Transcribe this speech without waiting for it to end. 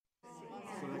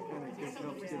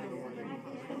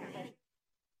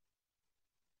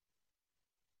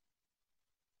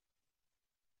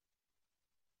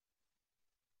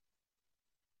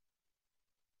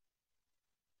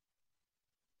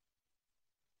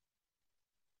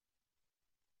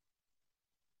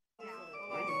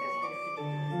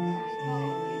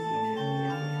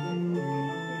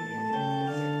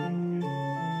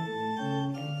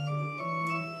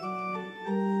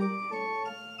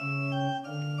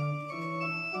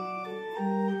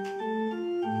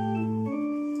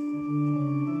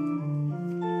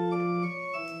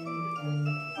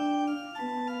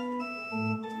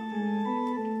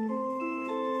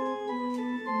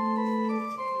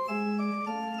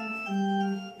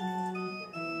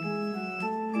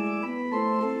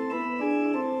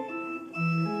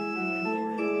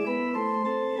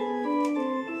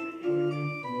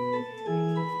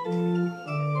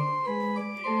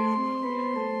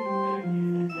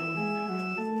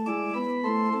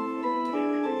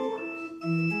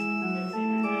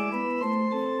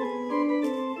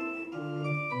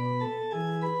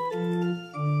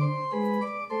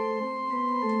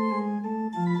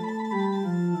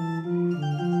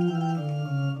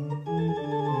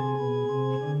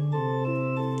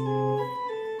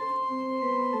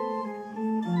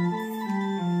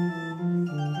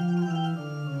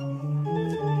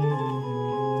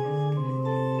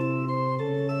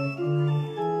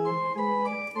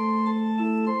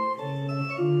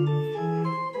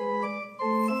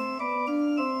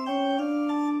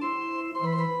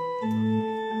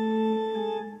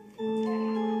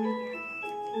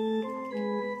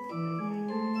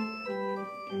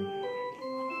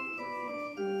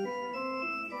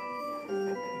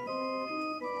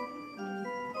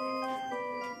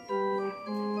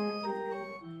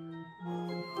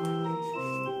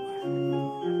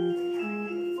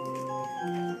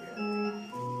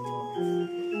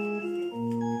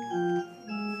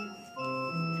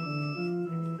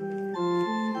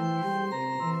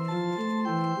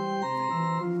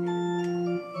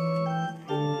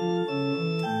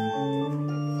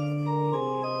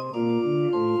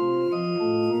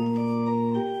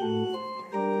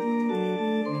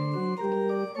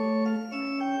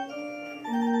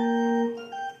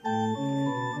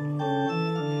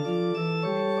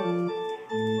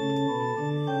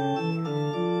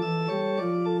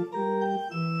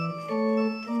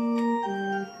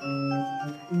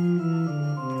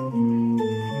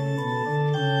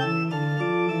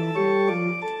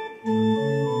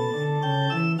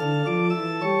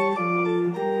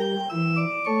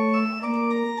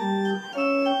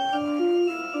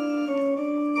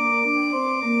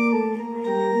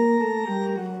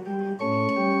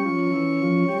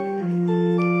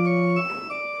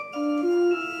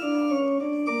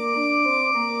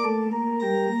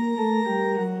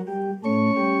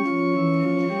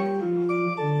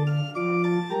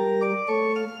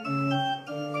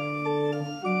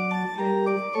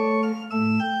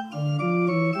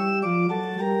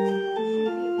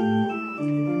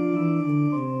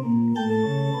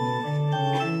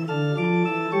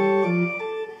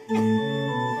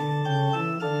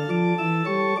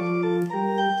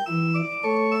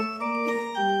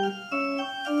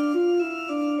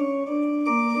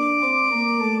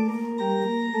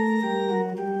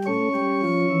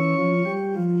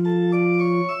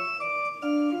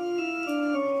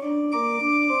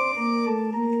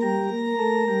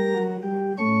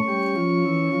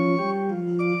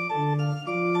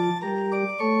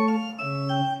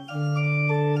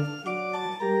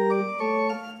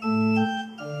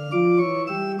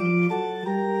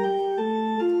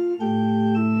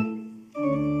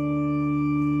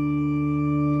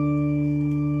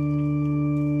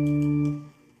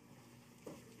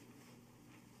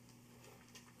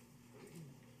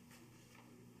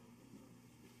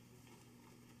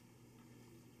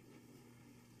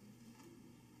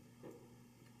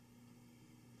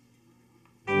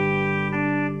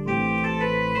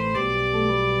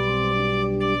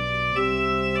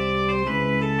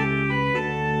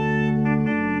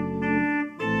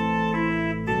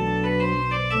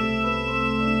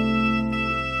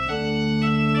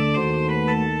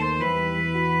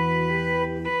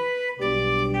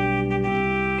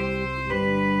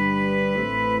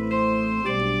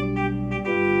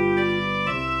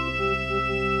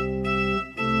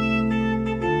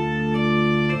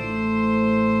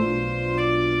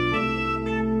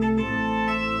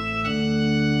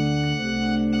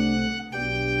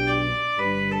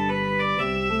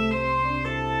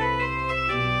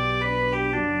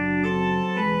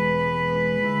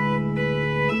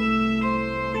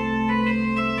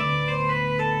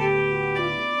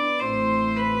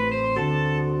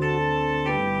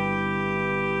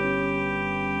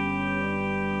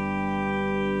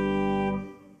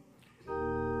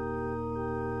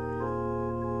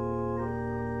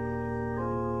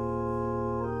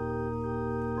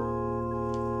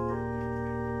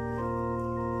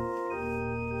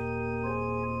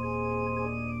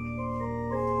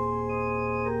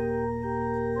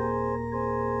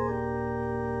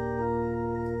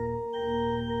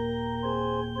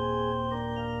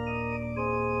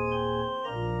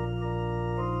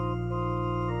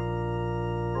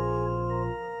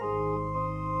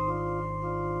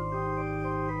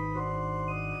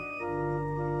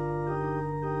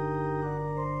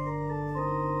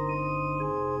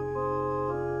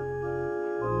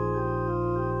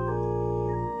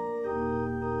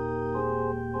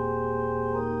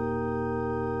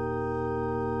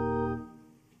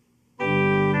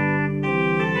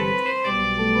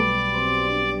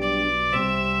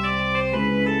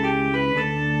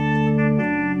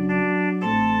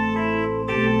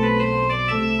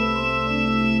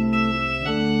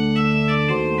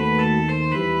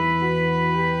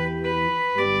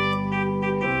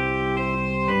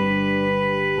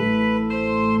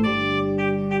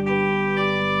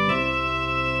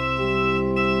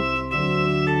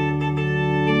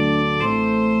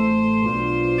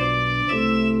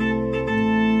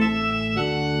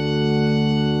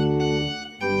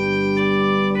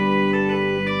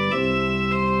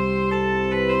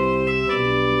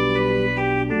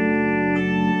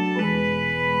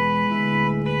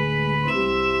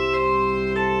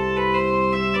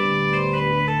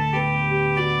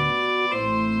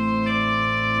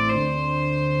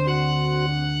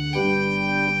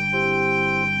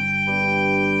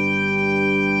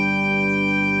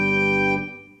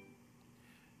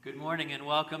morning and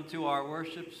welcome to our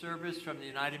worship service from the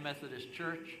United Methodist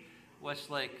Church,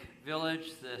 Westlake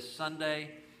Village, this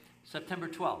Sunday, September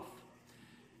 12th.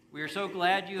 We are so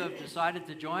glad you have decided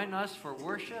to join us for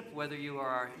worship, whether you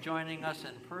are joining us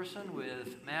in person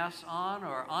with Mass on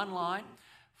or online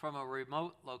from a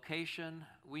remote location.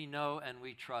 We know and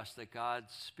we trust that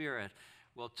God's Spirit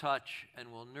will touch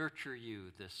and will nurture you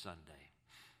this Sunday.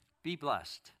 Be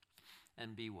blessed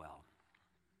and be well.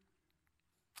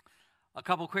 A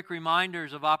couple quick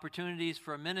reminders of opportunities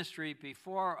for ministry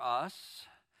before us.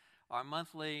 Our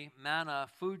monthly Manna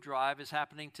food drive is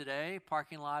happening today,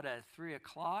 parking lot at 3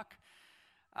 o'clock.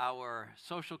 Our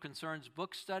social concerns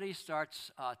book study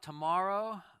starts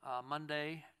tomorrow,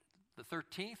 Monday the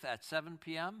 13th at 7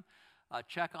 p.m.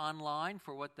 Check online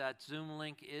for what that Zoom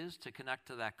link is to connect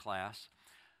to that class.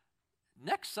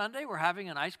 Next Sunday, we're having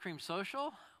an ice cream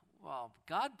social. Well,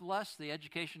 God bless the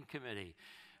Education Committee.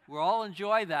 We'll all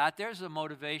enjoy that. There's a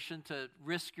motivation to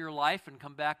risk your life and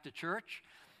come back to church.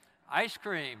 Ice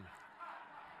cream.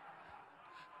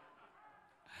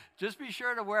 Just be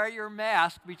sure to wear your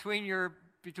mask between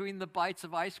the bites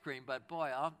of ice cream. But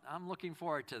boy, I'm looking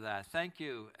forward to that. Thank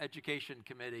you, Education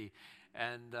Committee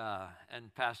and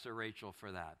Pastor Rachel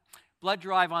for that. Blood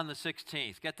drive on the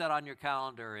 16th. Get that on your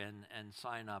calendar and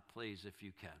sign up, please, if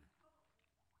you can.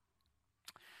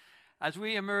 As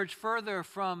we emerge further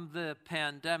from the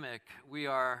pandemic, we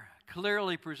are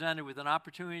clearly presented with an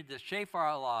opportunity to shape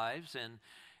our lives in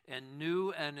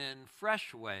new and in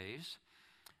fresh ways.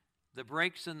 The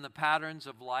breaks in the patterns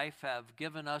of life have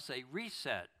given us a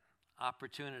reset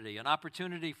opportunity, an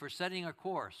opportunity for setting a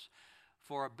course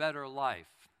for a better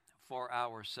life for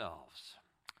ourselves,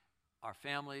 our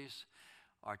families,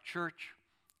 our church,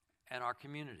 and our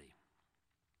community.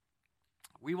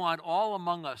 We want all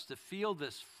among us to feel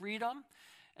this freedom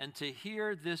and to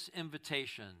hear this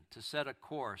invitation to set a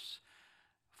course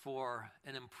for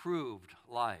an improved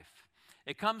life.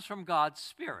 It comes from God's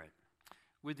Spirit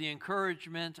with the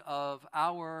encouragement of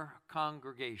our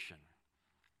congregation.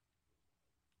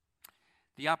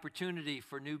 The opportunity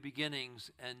for new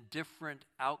beginnings and different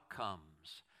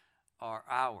outcomes are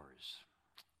ours.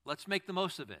 Let's make the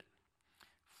most of it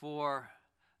for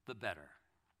the better.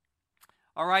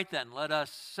 All right then, let us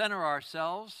center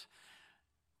ourselves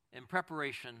in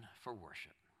preparation for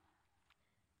worship.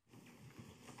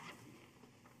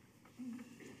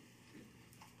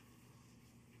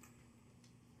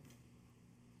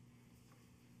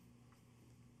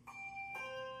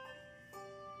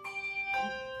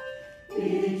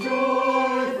 Be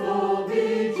joyful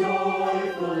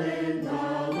in the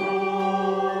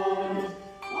Lord.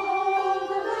 All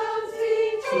the lands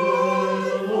sing to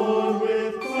the Lord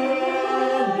with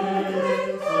gladness.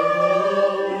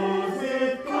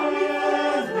 With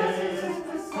gladness.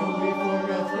 Come before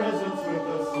God's presence with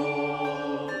a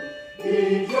song.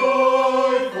 Be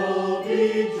joyful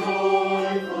in the Lord.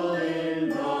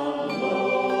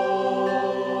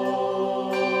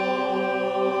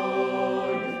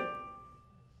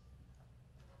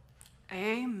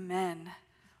 Amen.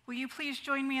 Will you please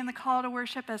join me in the call to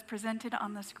worship as presented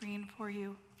on the screen for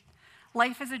you?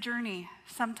 Life is a journey.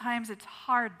 Sometimes it's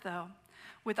hard, though,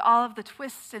 with all of the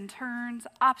twists and turns,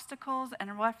 obstacles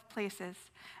and rough places,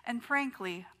 and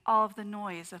frankly, all of the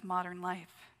noise of modern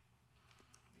life.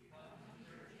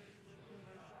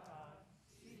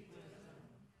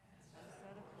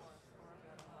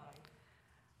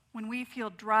 When we feel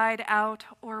dried out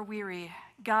or weary,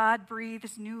 God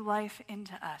breathes new life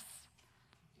into us.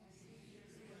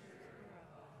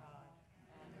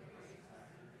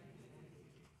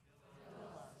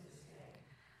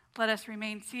 Let us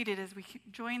remain seated as we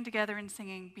join together in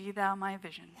singing, Be Thou My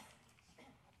Vision.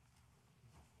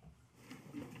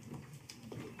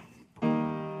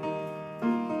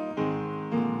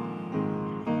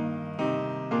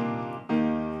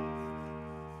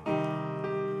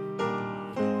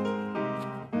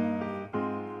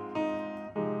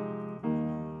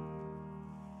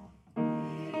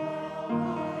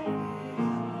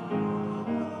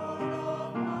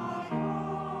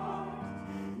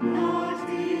 Not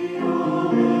be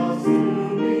honest to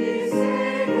me,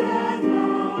 say that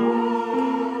thou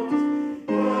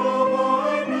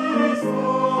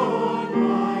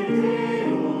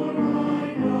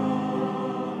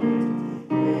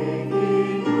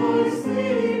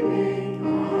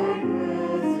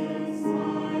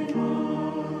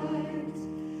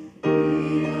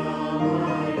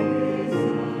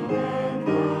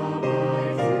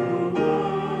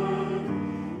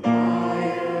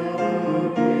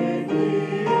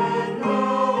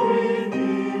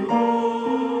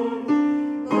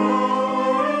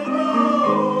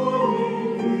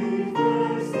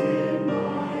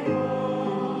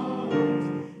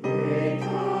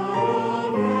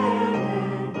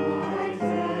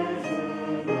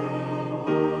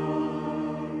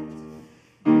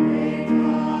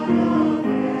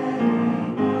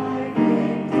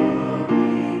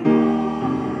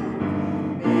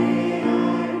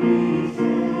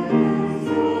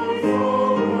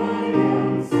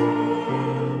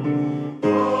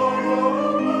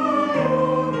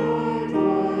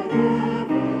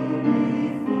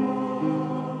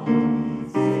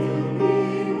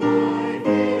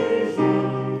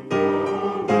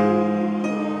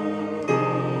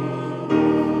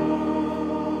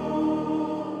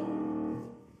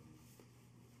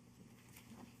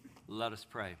Let us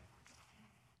pray.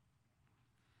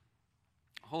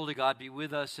 Holy God, be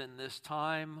with us in this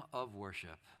time of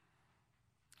worship,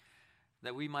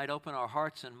 that we might open our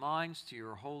hearts and minds to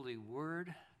your holy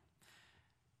word,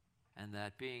 and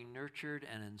that being nurtured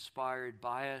and inspired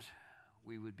by it,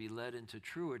 we would be led into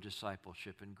truer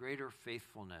discipleship and greater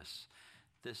faithfulness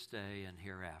this day and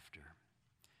hereafter.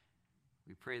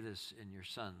 We pray this in your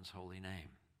Son's holy name.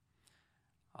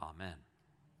 Amen.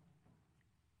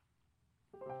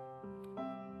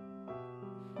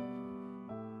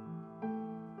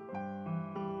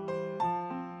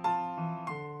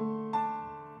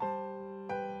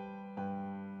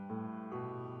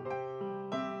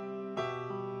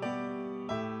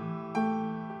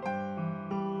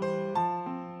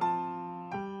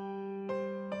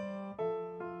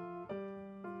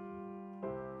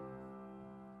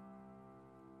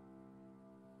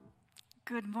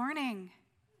 Good morning.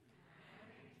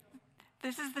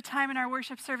 This is the time in our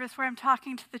worship service where I'm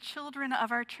talking to the children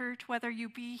of our church, whether you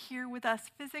be here with us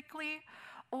physically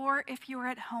or if you're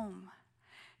at home.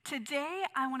 Today,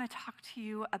 I want to talk to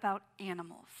you about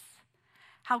animals,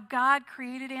 how God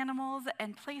created animals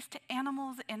and placed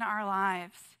animals in our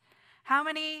lives. How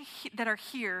many that are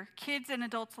here, kids and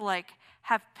adults alike,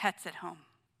 have pets at home?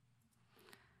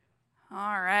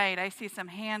 All right, I see some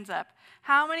hands up.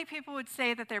 How many people would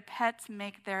say that their pets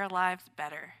make their lives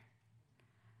better?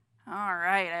 All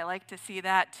right, I like to see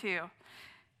that too.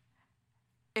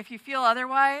 If you feel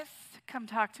otherwise, come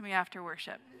talk to me after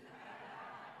worship.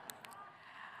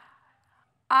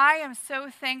 I am so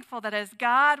thankful that as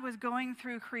God was going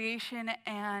through creation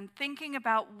and thinking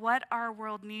about what our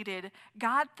world needed,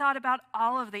 God thought about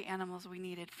all of the animals we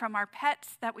needed, from our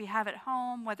pets that we have at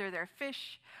home, whether they're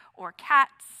fish or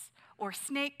cats or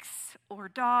snakes or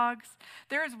dogs.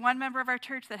 There is one member of our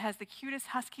church that has the cutest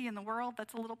husky in the world.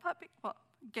 That's a little puppy. Well,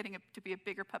 getting to be a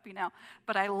bigger puppy now,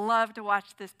 but I love to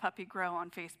watch this puppy grow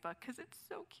on Facebook because it's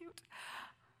so cute.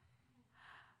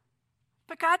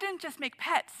 But God didn't just make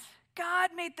pets.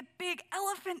 God made the big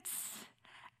elephants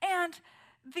and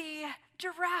the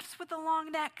giraffes with the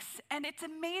long necks. And it's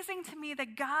amazing to me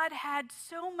that God had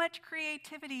so much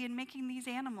creativity in making these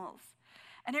animals.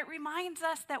 And it reminds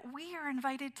us that we are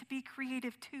invited to be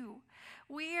creative too.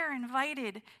 We are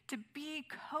invited to be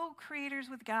co-creators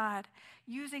with God,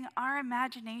 using our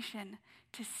imagination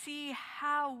to see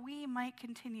how we might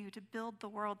continue to build the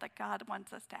world that God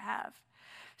wants us to have.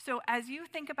 So as you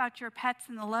think about your pets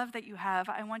and the love that you have,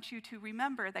 I want you to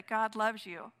remember that God loves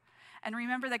you. And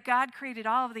remember that God created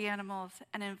all of the animals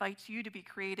and invites you to be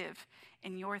creative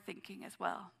in your thinking as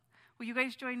well. Will you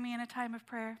guys join me in a time of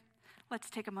prayer? Let's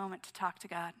take a moment to talk to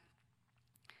God.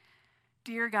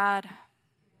 Dear God,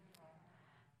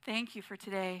 thank you for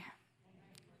today.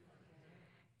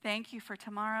 Thank you for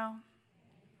tomorrow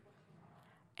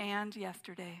and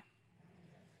yesterday.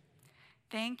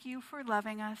 Thank you for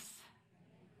loving us.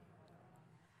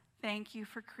 Thank you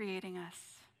for creating us.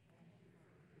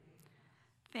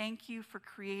 Thank you for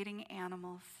creating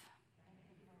animals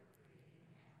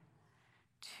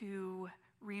to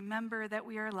remember that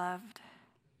we are loved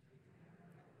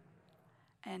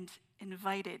and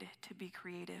invited to be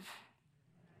creative.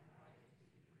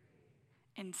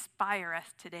 Inspire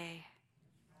us today.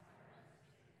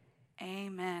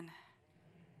 Amen.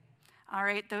 All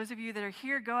right, those of you that are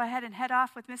here, go ahead and head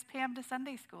off with Miss Pam to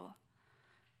Sunday school.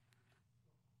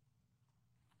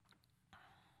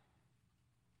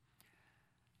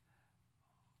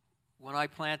 When I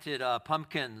planted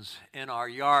pumpkins in our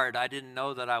yard, I didn't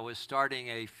know that I was starting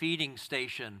a feeding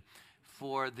station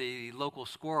for the local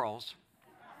squirrels.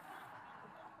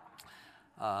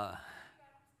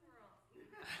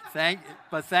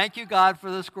 Thank you, God,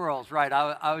 for the squirrels. Right,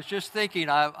 I was just thinking,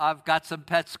 I've got some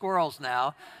pet squirrels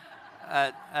now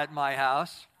at my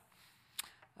house.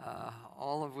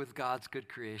 All of with God's good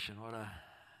creation. What a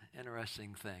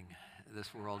interesting thing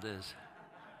this world is.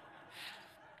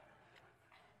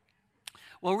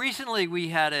 Well, recently we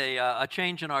had a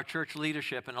change in our church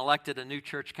leadership and elected a new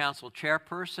church council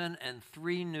chairperson and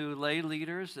 3 new lay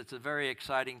leaders. It's a very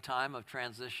exciting time of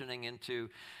transitioning into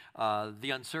the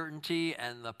uncertainty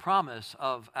and the promise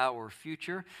of our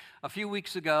future. A few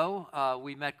weeks ago,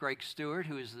 we met Greg Stewart,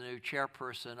 who is the new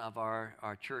chairperson of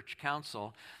our church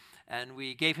council, and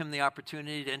we gave him the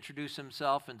opportunity to introduce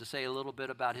himself and to say a little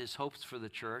bit about his hopes for the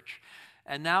church.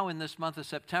 And now in this month of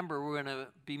September, we're going to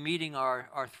be meeting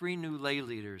our 3 new lay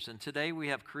leaders. And today we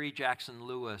have Cree Jackson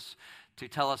Lewis to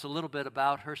tell us a little bit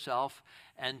about herself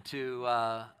and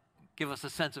to give us a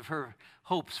sense of her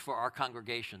hopes for our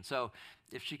congregation. So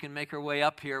if she can make her way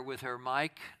up here with her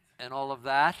mic and all of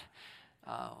that,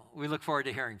 we look forward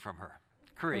to hearing from her.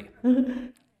 Cree.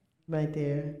 My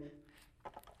dear.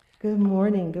 Good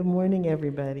morning,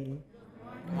 everybody.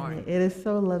 Good morning. It is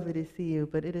so lovely to see you,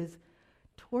 but it is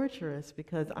torturous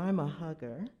because I'm a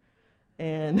hugger,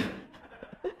 and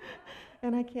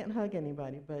and I can't hug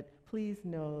anybody, but please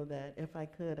know that if I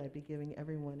could, I'd be giving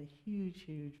everyone a huge,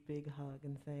 huge, big hug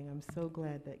and saying, I'm so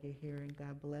glad that you're here, and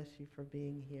God bless you for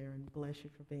being here, and bless you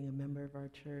for being a member of our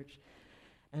church,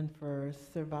 and for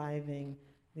surviving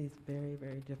these very,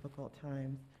 very difficult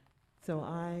times. So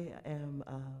I am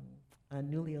a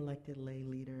newly elected lay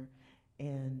leader,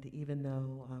 and even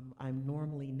though I'm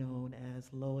normally known as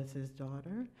Lois's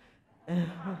daughter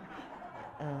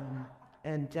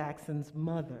and Jackson's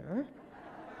mother,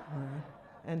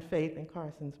 and Faith and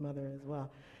Carson's mother as well,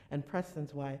 and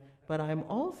Preston's wife, but I'm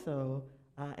also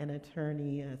an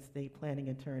attorney, a state planning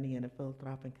attorney, and a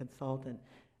philanthropic consultant,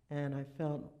 and I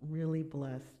felt really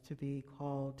blessed to be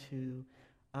called to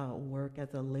work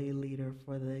as a lay leader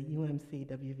for the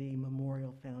UMCWV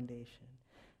Memorial Foundation.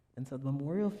 And so the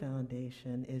Memorial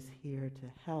Foundation is here to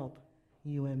help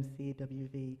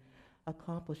UMCWV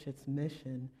accomplish its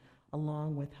mission,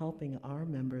 along with helping our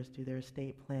members do their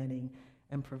estate planning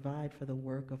and provide for the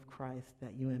work of Christ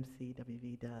that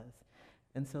UMCWV does.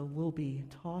 And so we'll be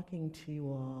talking to you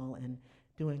all and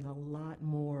doing a lot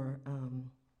more,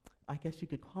 I guess you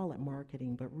could call it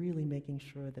marketing, but really making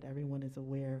sure that everyone is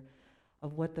aware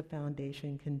of what the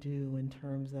foundation can do in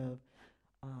terms of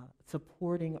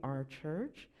supporting our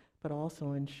church, but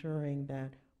also ensuring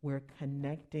that we're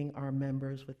connecting our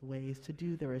members with ways to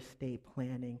do their estate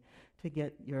planning, to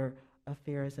get your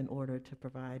affairs in order, to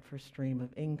provide for stream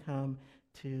of income,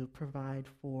 to provide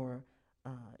for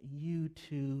you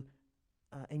to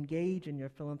engage in your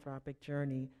philanthropic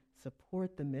journey,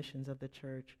 support the missions of the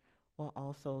church, while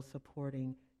also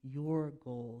supporting your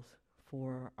goals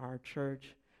for our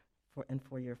church and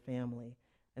for your family.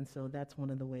 And so that's one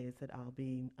of the ways that I'll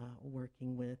be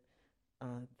working with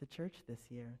the church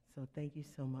this year. So thank you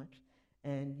so much.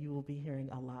 And you will be hearing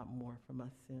a lot more from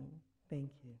us soon.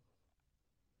 Thank you.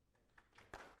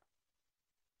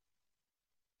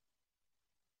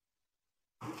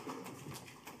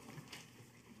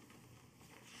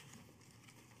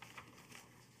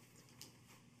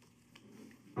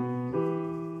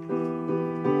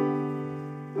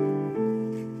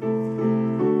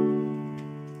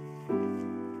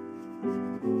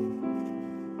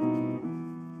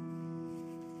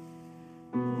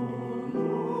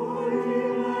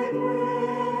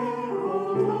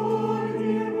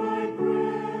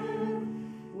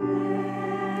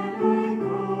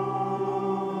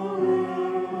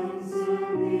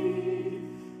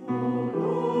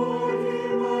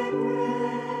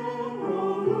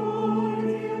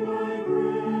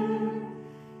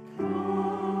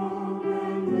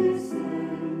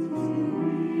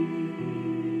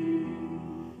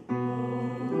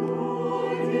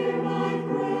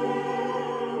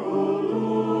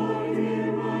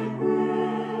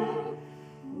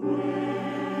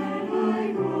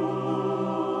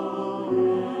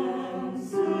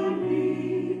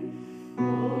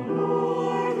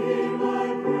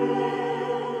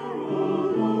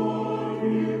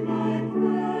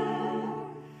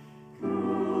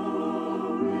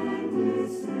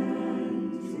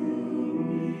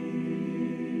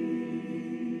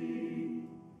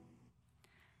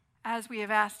 As we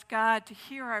have asked God to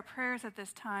hear our prayers at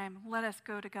this time, let us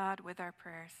go to God with our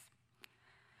prayers.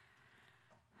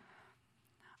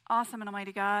 Awesome and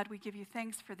almighty God, we give you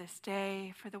thanks for this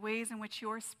day, for the ways in which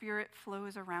your Spirit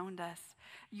flows around us,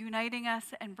 uniting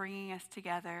us and bringing us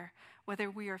together,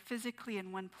 whether we are physically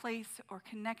in one place or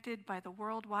connected by the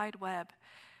World Wide Web.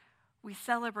 We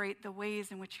celebrate the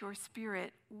ways in which your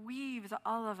Spirit weaves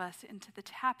all of us into the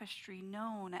tapestry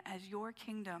known as your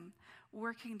kingdom,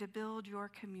 working to build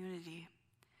your community.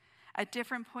 At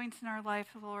different points in our life,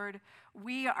 Lord,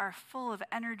 we are full of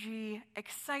energy,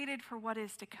 excited for what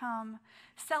is to come,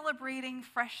 celebrating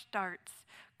fresh starts,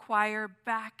 choir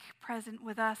back present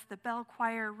with us, the bell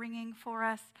choir ringing for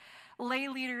us, lay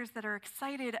leaders that are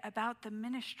excited about the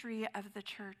ministry of the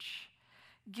church,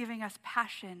 giving us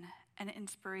passion and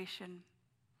inspiration.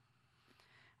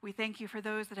 We thank you for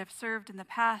those that have served in the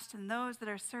past and those that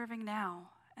are serving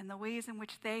now, and the ways in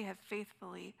which they have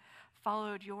faithfully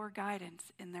followed your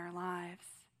guidance in their lives.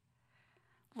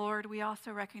 Lord, we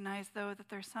also recognize, though, that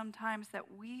there's some times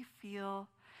that we feel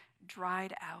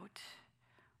dried out,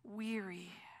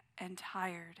 weary, and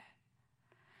tired.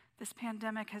 This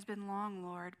pandemic has been long,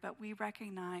 Lord, but we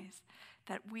recognize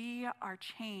that we are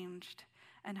changed,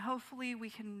 and hopefully we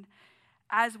can,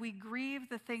 as we grieve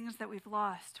the things that we've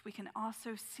lost, we can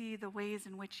also see the ways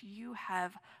in which you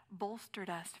have bolstered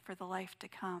us for the life to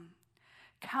come.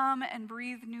 Come and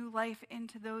breathe new life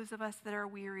into those of us that are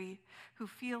weary, who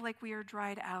feel like we are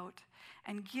dried out,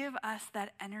 and give us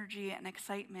that energy and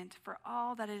excitement for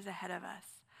all that is ahead of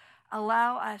us.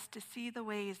 Allow us to see the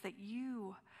ways that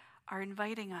you are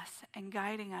inviting us and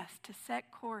guiding us to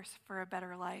set course for a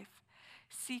better life,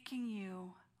 seeking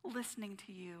you, listening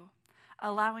to you,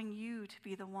 allowing you to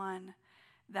be the one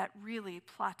that really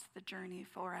plots the journey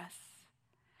for us.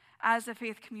 As a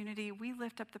faith community, we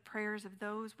lift up the prayers of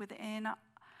those within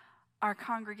our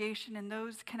congregation and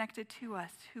those connected to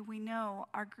us who we know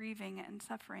are grieving and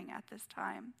suffering at this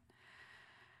time.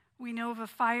 We know of a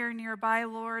fire nearby,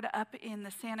 Lord, up in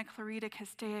the Santa Clarita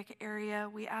Castaic area.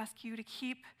 We ask you to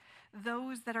keep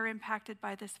those that are impacted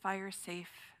by this fire safe.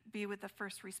 Be with the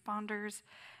first responders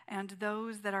and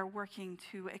those that are working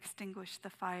to extinguish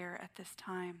the fire at this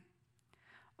time.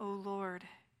 O Lord,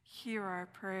 hear our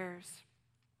prayers.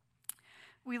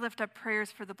 We lift up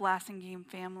prayers for the Blassingame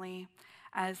family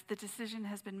as the decision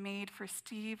has been made for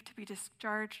Steve to be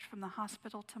discharged from the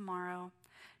hospital tomorrow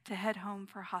to head home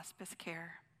for hospice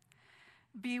care.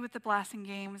 Be with the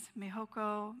Blassingames,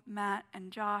 Mihoko, Matt,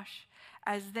 and Josh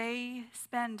as they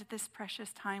spend this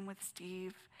precious time with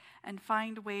Steve and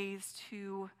find ways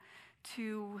to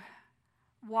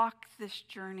walk this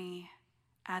journey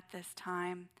at this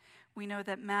time. We know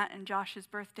that Matt and Josh's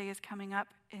birthday is coming up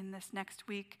in this next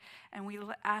week, and we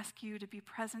ask you to be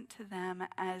present to them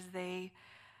as they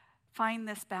find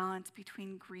this balance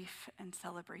between grief and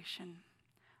celebration.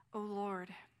 O Lord,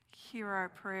 hear our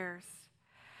prayers.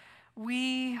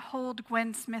 We hold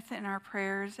Gwen Smith in our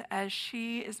prayers as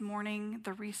she is mourning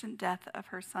the recent death of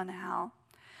her son Hal.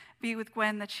 Be with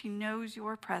Gwen that she knows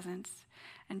your presence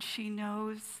and she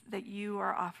knows that you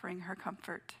are offering her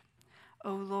comfort.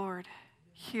 O Lord,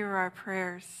 hear our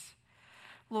prayers.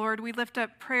 Lord, we lift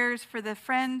up prayers for the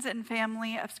friends and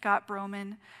family of Scott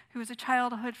Broman, who is a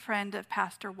childhood friend of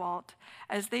Pastor Walt,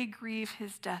 as they grieve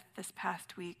his death this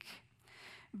past week.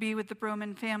 Be with the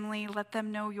Broman family. Let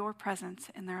them know your presence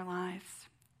in their lives.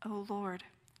 O Lord,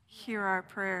 hear our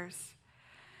prayers.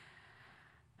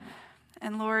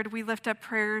 And Lord, we lift up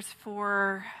prayers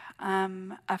for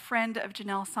a friend of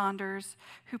Janelle Saunders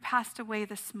who passed away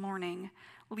this morning,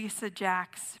 Lisa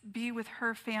Jacks. Be with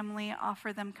her family,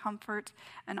 offer them comfort,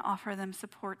 and offer them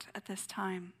support at this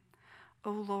time.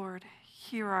 O Lord,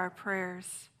 hear our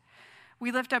prayers.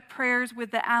 We lift up prayers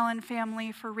with the Allen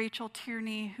family for Rachel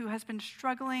Tierney, who has been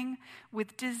struggling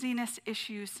with dizziness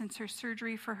issues since her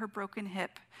surgery for her broken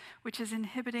hip, which is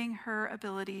inhibiting her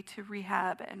ability to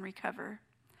rehab and recover.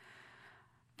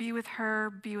 Be with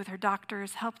her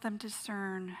doctors, help them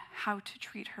discern how to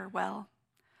treat her well.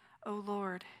 O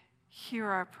Lord, hear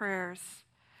our prayers.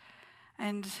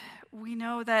 And we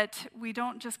know that we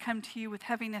don't just come to you with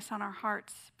heaviness on our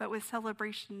hearts, but with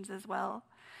celebrations as well.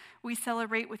 We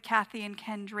celebrate with Kathy and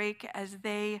Ken Drake as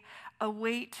they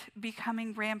await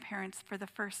becoming grandparents for the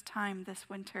first time this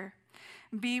winter.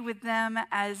 Be with them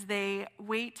as they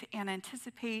wait and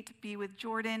anticipate. Be with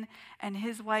Jordan and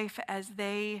his wife as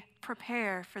they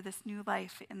prepare for this new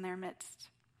life in their midst.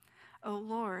 O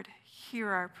Lord, hear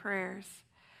our prayers.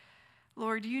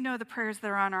 Lord, you know the prayers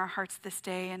that are on our hearts this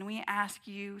day, and we ask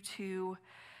you to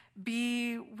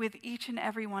be with each and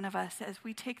every one of us as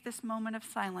we take this moment of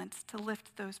silence to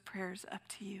lift those prayers up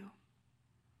to you.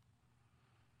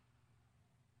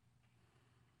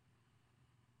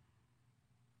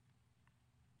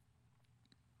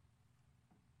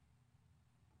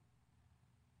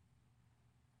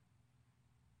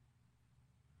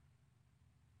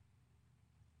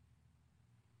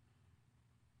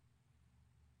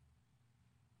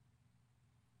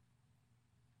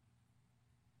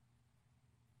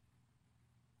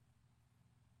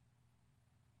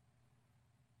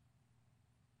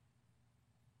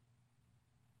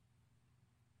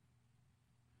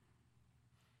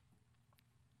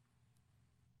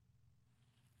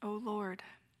 O Lord,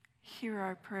 hear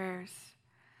our prayers.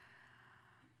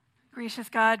 Gracious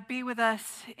God, be with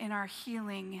us in our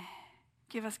healing.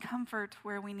 Give us comfort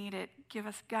where we need it. Give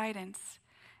us guidance.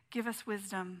 Give us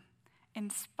wisdom.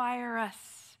 Inspire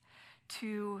us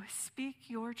to speak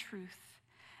your truth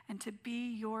and to be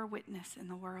your witness in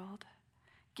the world.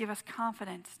 Give us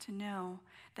confidence to know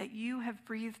that you have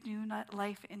breathed new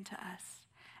life into us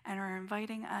and are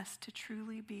inviting us to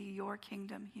truly be your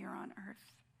kingdom here on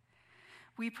earth.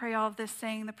 We pray all of this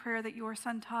saying the prayer that your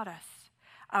Son taught us.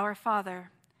 Our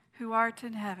Father, who art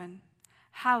in heaven,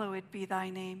 hallowed be thy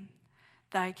name.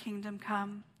 Thy kingdom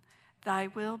come, thy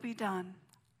will be done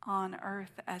on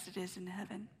earth as it is in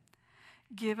heaven.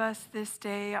 Give us this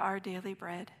day our daily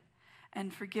bread,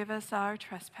 and forgive us our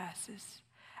trespasses,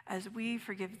 as we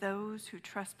forgive those who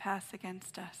trespass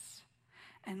against us.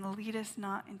 and lead us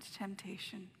not into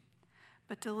temptation,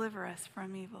 but deliver us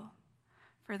from evil.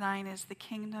 For thine is the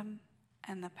kingdom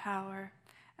and the power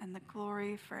and the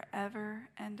glory forever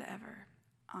and ever.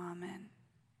 Amen.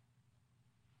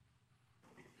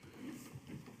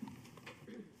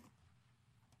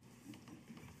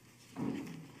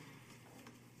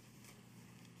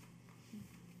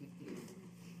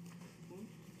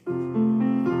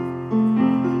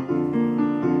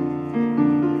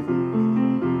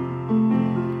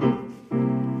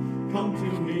 Come to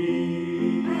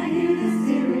me. I hear the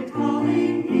Spirit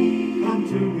calling me. Come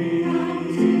to me. Come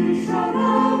to show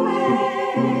the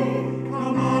way.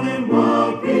 Come on and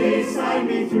walk beside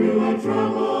me through a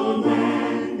troubled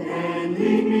land and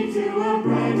lead me to a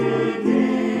brighter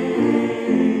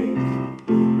day.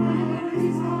 My word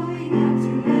is calling out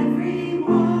to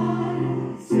everyone.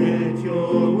 Set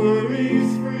your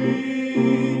worries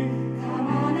free. Come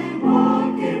on and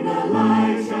walk in the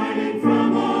light shining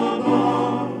from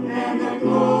above, and the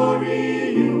glory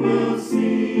you will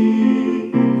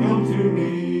see. Come to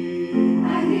me.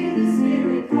 I hear the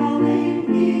Spirit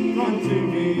calling me. Come to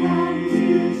me. Come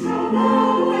to show the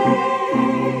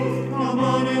way. Come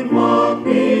on and walk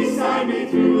beside me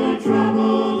through a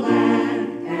troubled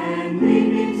land and lead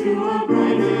me to a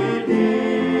brighter day.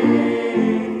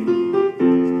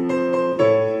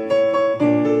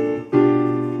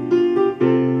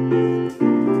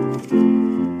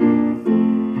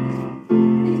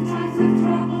 In times of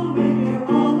trouble when you're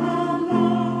all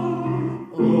alone,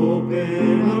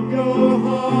 open up your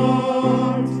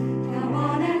heart. Come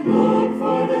on and look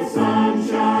for the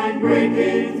sunshine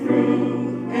breaking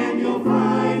through, and you'll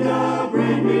find a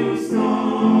brand new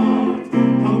start.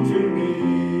 Come to me.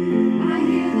 I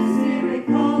hear the Spirit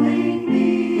calling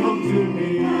me. Come to me.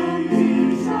 Come to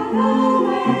show the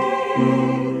way.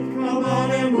 Come on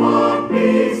and walk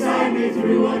beside me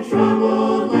through a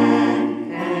troubled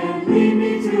land and lead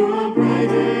me to a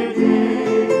brighter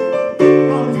day.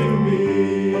 Come to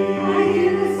me. I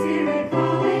hear the Spirit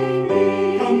calling me.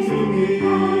 Come to me.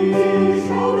 Come to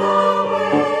show the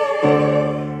way.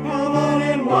 Come on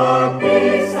and walk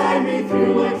beside me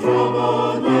through a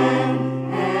troubled land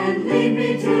and lead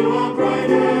me to a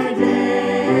brighter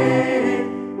day.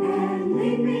 And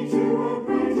lead me to a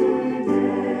brighter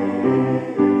day.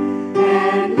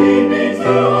 And lead me to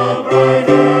a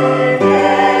brighter day.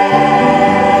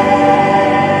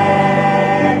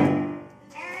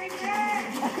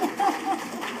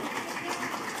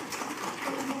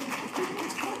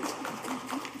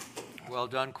 Well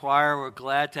done, choir. We're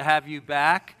glad to have you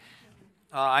back.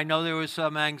 I know there was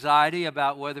some anxiety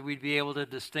about whether we'd be able to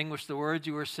distinguish the words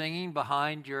you were singing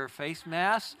behind your face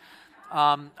mask.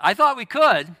 I thought we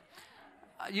could.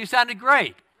 You sounded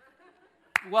great.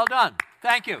 Well done.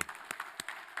 Thank you.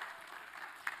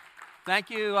 Thank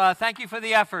you for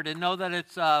the effort, and know that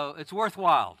it's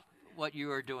worthwhile what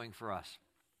you are doing for us.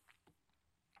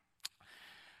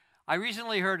 I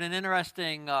recently heard an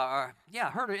interesting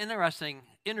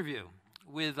interview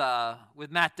with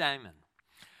Matt Damon.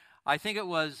 I think it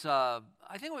was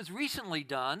recently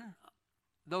done,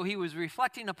 though he was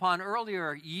reflecting upon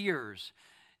earlier years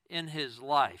in his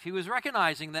life. He was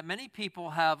recognizing that many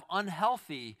people have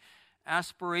unhealthy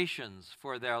aspirations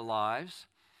for their lives,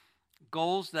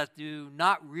 goals that do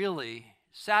not really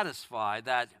satisfy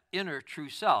that inner true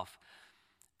self,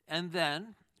 and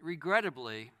then,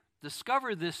 regrettably,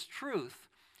 discover this truth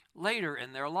later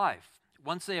in their life,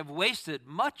 once they have wasted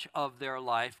much of their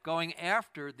life going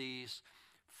after these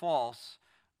false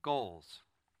goals.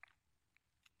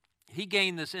 He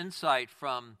gained this insight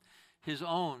from his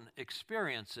own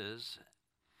experiences.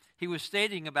 He was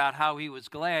stating about how he was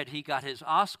glad he got his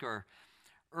Oscar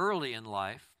early in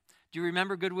life. Do you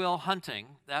remember Good Will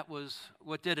Hunting? That was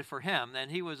what did it for him.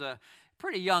 And he was a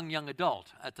pretty young adult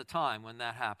at the time when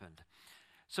that happened.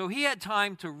 So he had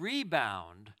time to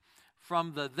rebound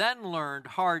from the then learned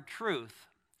hard truth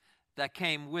that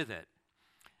came with it.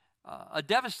 A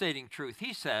devastating truth,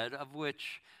 he said, of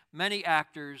which many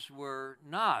actors were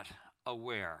not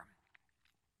aware.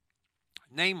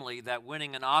 Namely, that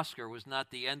winning an Oscar was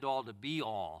not the end-all to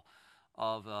be-all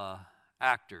of an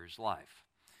actor's life.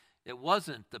 It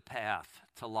wasn't the path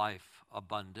to life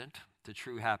abundant, to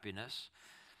true happiness,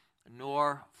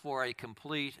 nor for a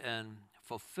complete and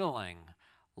fulfilling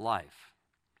life.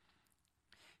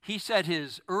 He said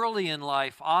his early in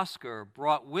life Oscar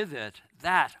brought with it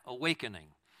that awakening,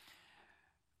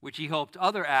 which he hoped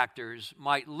other actors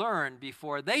might learn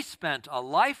before they spent a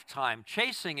lifetime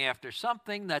chasing after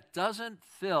something that doesn't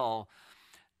fill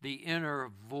the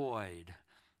inner void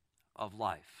of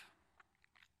life.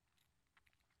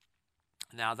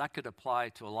 Now, that could apply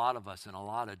to a lot of us in a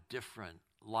lot of different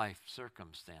life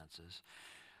circumstances.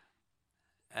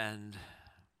 And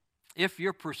if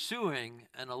you're pursuing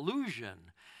an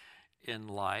illusion in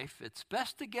life, it's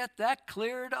best to get that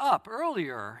cleared up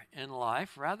earlier in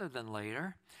life rather than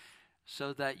later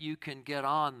so that you can get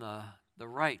on the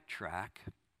right track.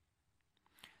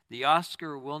 The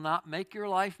Oscar will not make your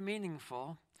life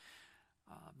meaningful.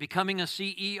 Becoming a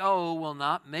CEO will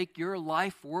not make your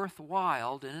life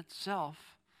worthwhile in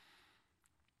itself.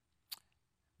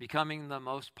 Becoming the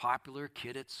most popular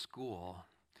kid at school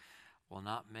will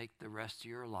not make the rest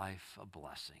of your life a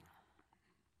blessing.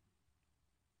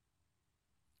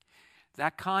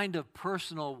 That kind of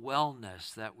personal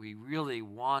wellness that we really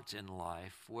want in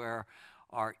life, where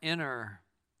our inner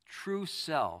true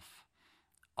self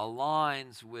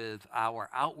aligns with our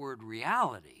outward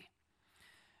reality,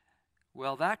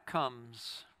 well, that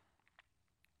comes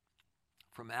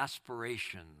from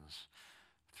aspirations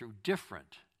through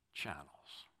different channels.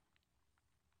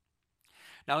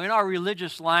 Now, in our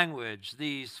religious language,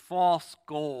 these false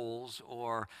goals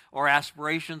or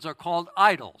aspirations are called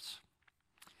idols,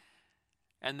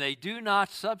 and they do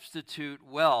not substitute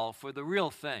well for the real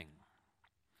thing.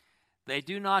 They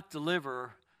do not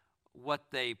deliver what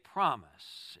they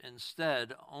promise.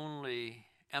 Instead, only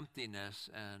emptiness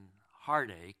and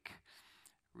heartache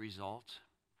result.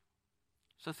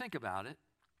 So think about it.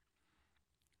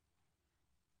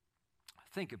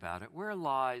 Think about it. Where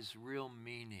lies real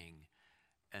meaning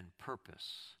and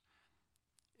purpose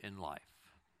in life?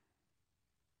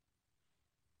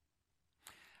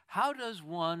 How does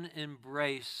one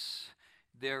embrace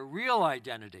their real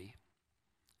identity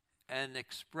and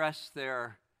express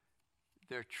their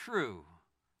true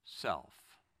self?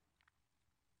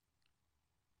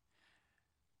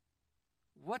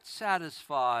 What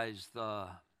satisfies the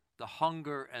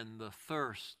hunger and the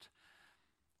thirst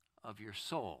of your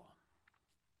soul?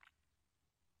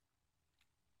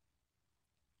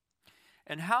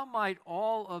 And how might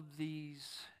all of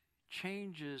these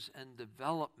changes and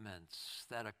developments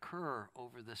that occur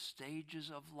over the stages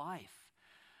of life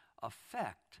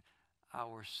affect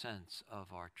our sense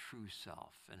of our true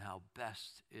self and how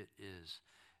best it is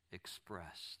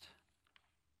expressed?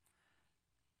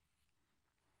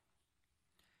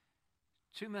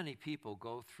 Too many people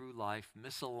go through life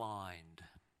misaligned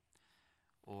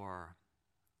or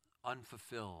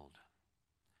unfulfilled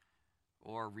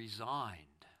or resigned.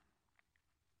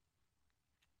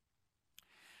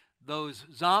 Those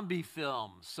zombie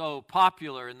films, so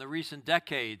popular in the recent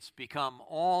decades, become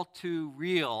all too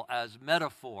real as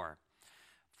metaphor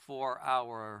for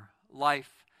our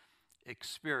life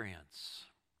experience.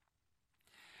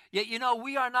 Yet,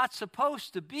 we are not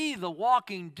supposed to be the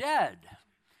walking dead.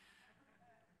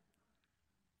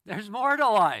 There's more to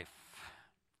life,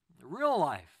 real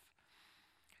life,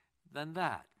 than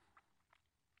that.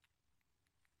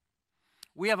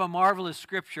 We have a marvelous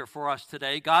scripture for us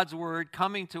today, God's word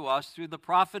coming to us through the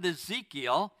prophet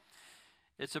Ezekiel.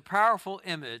 It's a powerful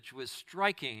image with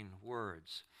striking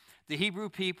words. The Hebrew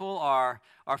people are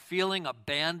feeling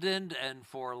abandoned and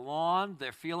forlorn.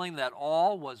 They're feeling that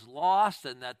all was lost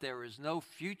and that there is no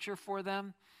future for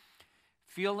them.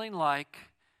 Feeling like,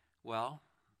 well,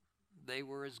 they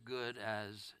were as good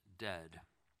as dead.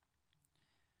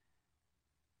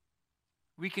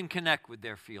 We can connect with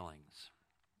their feelings.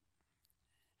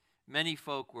 Many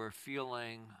folk were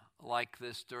feeling like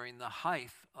this during the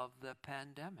height of the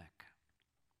pandemic.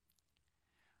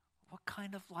 What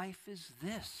kind of life is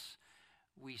this?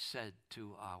 We said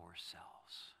to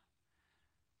ourselves.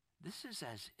 This is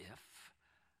as if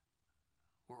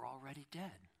we're already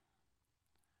dead.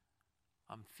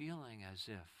 I'm feeling as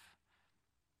if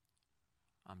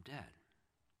I'm dead.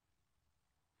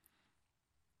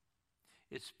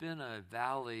 It's been a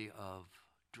valley of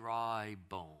dry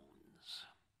bones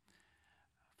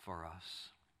for us.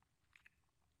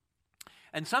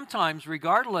 And sometimes,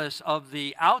 regardless of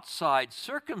the outside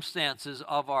circumstances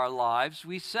of our lives,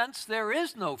 we sense there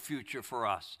is no future for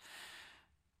us.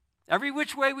 Every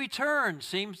which way we turn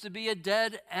seems to be a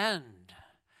dead end.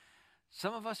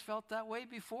 Some of us felt that way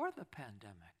before the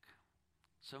pandemic.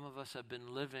 Some of us have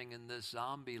been living in this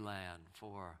zombie land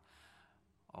for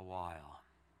a while.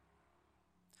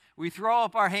 We throw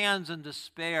up our hands in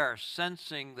despair,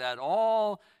 sensing that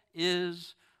all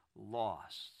is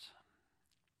lost.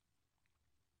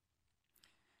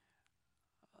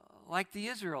 Like the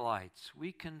Israelites,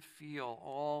 we can feel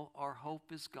all our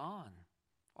hope is gone.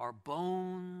 Our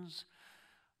bones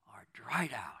are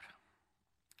dried out.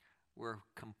 We're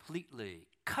completely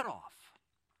cut off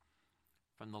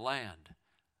from the land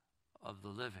of the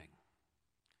living,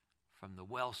 from the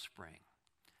wellspring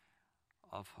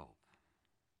of hope.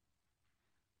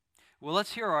 Well,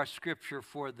 let's hear our scripture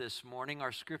for this morning,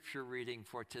 our scripture reading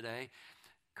for today,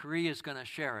 Corrie is going to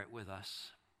share it with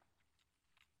us.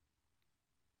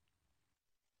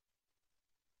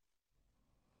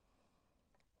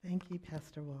 Thank you,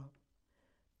 Pastor Walt.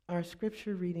 Our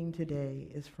scripture reading today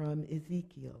is from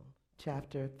Ezekiel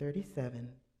chapter 37,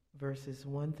 verses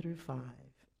 1 through 5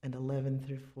 and 11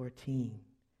 through 14.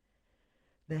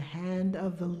 The hand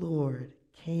of the Lord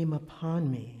came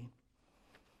upon me,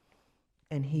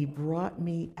 and he brought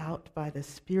me out by the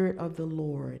Spirit of the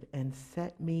Lord and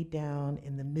set me down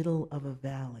in the middle of a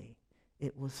valley.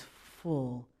 It was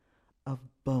full of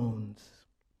bones.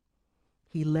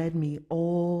 He led me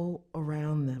all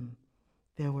around them.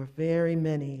 There were very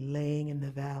many laying in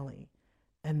the valley,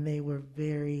 and they were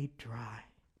very dry.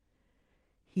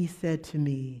 He said to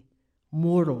me,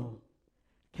 "Mortal,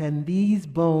 can these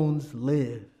bones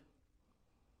live?"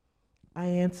 I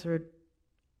answered,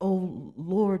 "O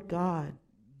Lord God,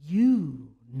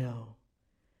 you know."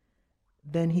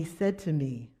 Then he said to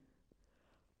me,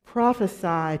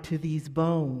 "Prophesy to these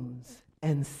bones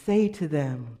and say to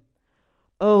them,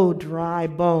 O dry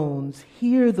bones,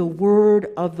 hear the word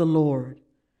of the Lord.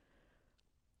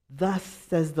 Thus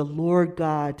says the Lord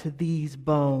God to these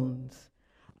bones,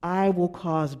 I will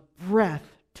cause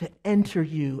breath to enter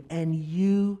you, and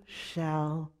you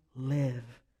shall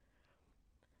live."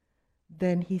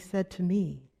 Then he said to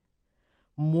me,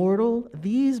 "Mortal,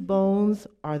 these bones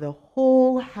are the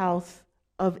whole house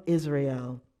of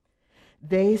Israel.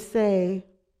 They say,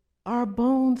 our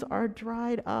bones are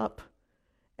dried up,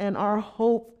 and our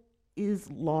hope is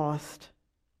lost.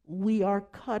 We are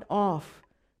cut off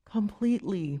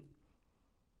completely.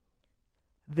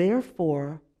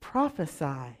 Therefore,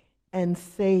 prophesy and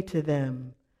say to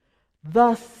them,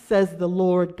 Thus says the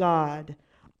Lord God,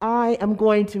 I am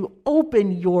going to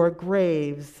open your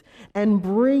graves and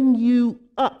bring you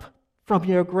up from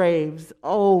your graves,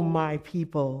 O my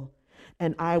people,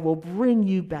 and I will bring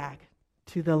you back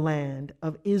to the land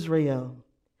of Israel.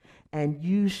 And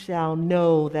you shall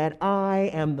know that I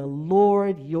am the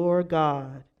Lord your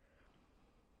God.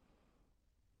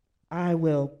 I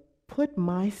will put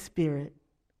my spirit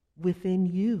within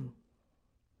you,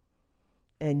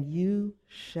 and you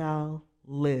shall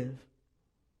live.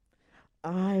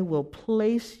 I will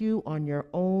place you on your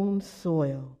own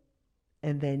soil,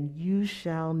 and then you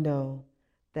shall know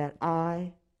that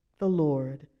I, the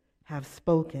Lord, have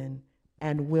spoken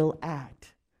and will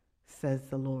act, says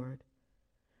the Lord.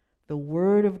 The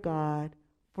word of God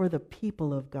for the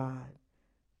people of God.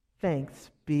 Thanks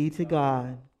be to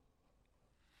God.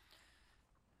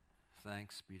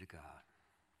 Thanks be to God.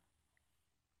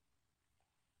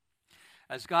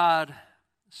 As God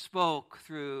spoke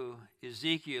through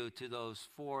Ezekiel to those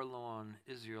forlorn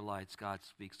Israelites, God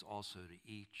speaks also to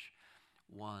each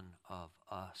one of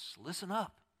us. Listen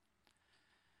up.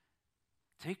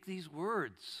 Take these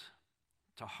words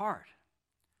to heart.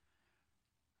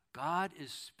 God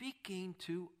is speaking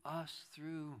to us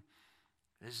through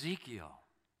Ezekiel.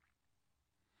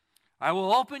 I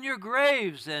will open your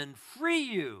graves and free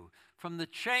you from the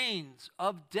chains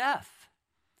of death.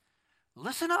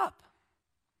 Listen up.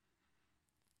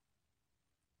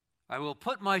 I will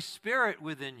put my spirit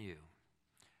within you,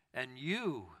 and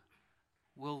you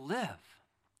will live.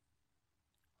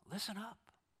 Listen up.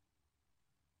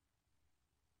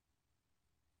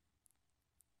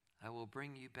 I will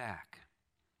bring you back.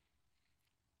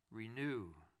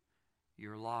 Renew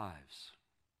your lives.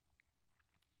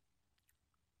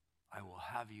 I will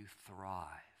have you thrive.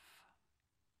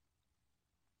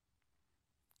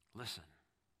 Listen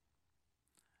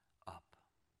up.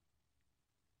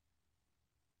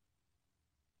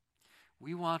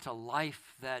 We want a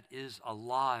life that is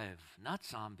alive, not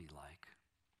zombie-like,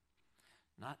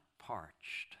 not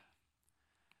parched,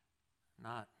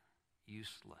 not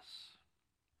useless.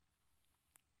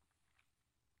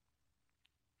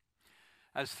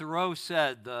 As Thoreau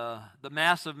said, the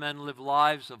mass of men live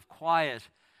lives of quiet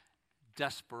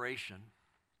desperation.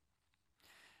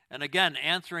 And again,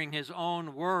 answering his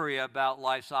own worry about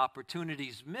life's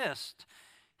opportunities missed,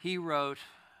 he wrote,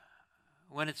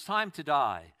 when it's time to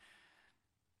die,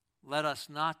 let us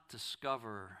not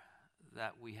discover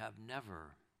that we have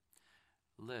never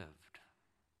lived.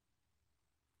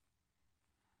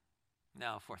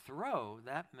 Now, for Thoreau,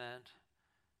 that meant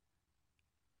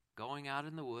going out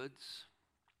in the woods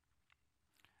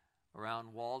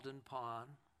around Walden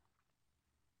Pond,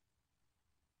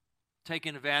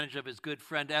 taking advantage of his good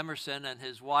friend Emerson and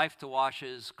his wife to wash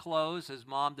his clothes, his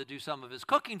mom to do some of his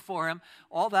cooking for him,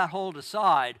 all that hold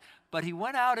aside. But he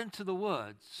went out into the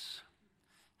woods.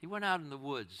 He went out in the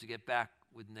woods to get back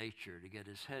with nature, to get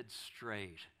his head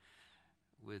straight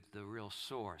with the real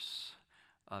source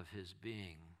of his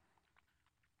being.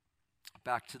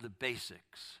 back to the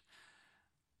basics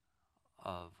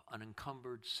of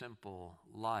unencumbered, simple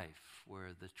life where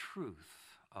the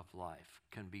truth of life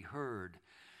can be heard,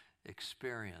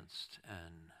 experienced,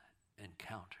 and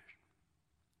encountered.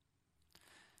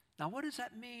 Now, what does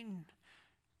that mean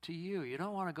to you? You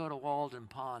don't want to go to Walden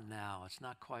Pond now. It's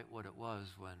not quite what it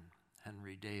was when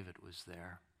Henry David was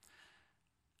there.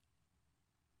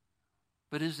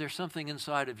 But is there something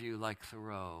inside of you like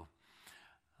Thoreau,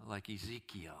 like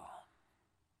Ezekiel,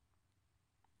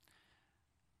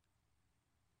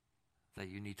 that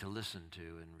you need to listen to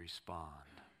and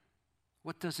respond?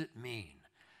 What does it mean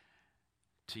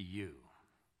to you,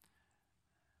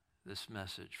 this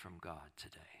message from God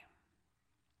today?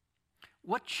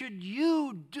 What should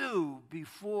you do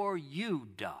before you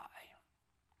die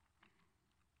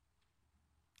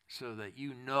so that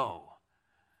you know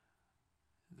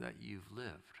that you've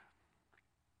lived?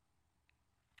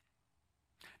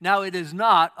 Now, it is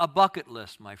not a bucket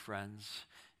list, my friends.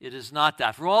 It is not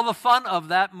that. For all the fun of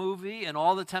that movie and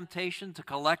all the temptation to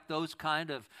collect those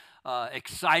kind of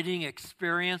exciting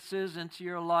experiences into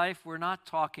your life, we're not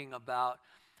talking about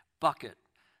bucket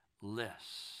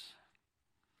lists.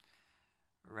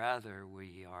 Rather,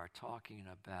 we are talking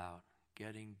about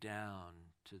getting down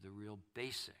to the real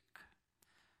basic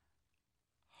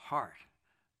heart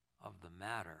of the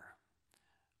matter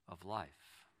of life.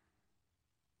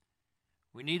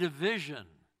 We need a vision.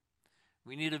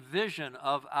 We need a vision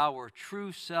of our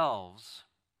true selves.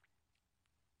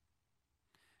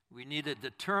 We need a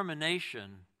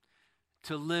determination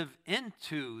to live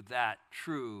into that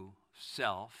true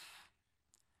self.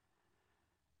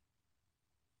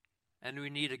 And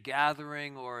we need a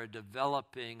gathering or a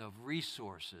developing of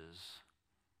resources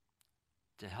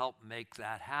to help make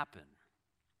that happen.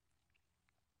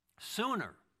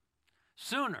 Sooner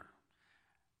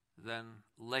than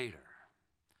later.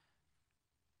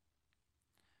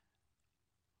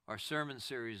 Our sermon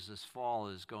series this fall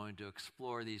is going to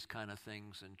explore these kind of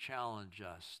things and challenge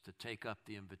us to take up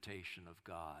the invitation of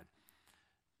God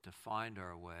to find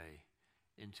our way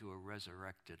into a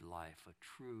resurrected life, a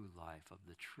true life of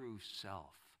the true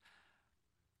self,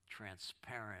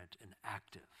 transparent and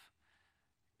active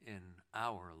in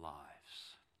our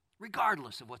lives,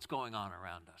 regardless of what's going on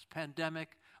around us,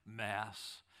 pandemic,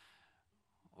 mass,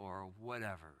 or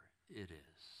whatever it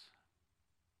is.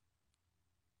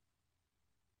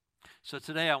 So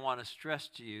today I want to stress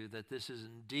to you that this is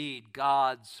indeed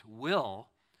God's will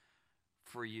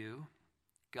for you,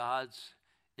 God's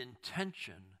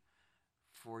intention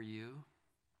for you.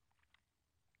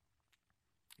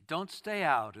 Don't stay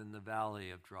out in the valley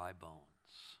of dry bones,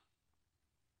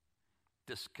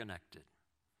 disconnected,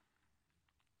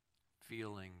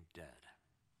 feeling dead.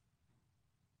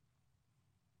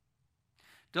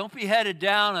 Don't be headed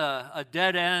down a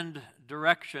dead-end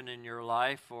direction in your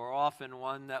life, or often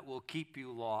one that will keep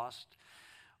you lost,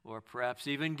 or perhaps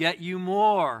even get you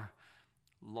more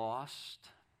lost.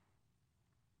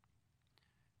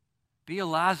 Be a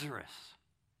Lazarus.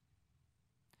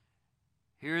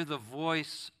 Hear the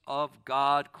voice of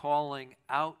God calling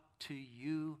out to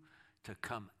you to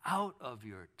come out of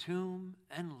your tomb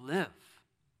and live.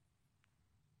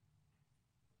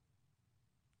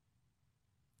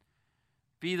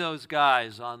 Be those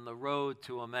guys on the road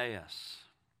to Emmaus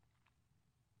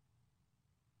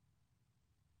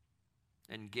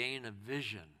and gain a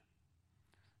vision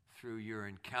through your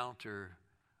encounter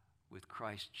with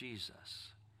Christ Jesus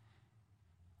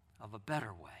of a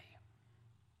better way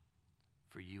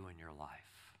for you in your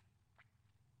life.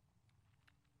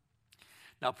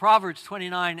 Now, Proverbs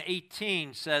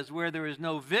 29:18 says, where there is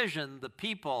no vision, the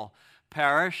people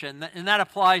perish, and that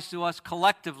applies to us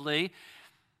collectively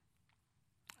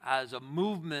as a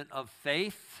movement of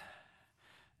faith.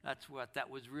 That's what that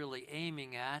was really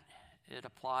aiming at. It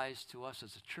applies to us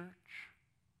as a church.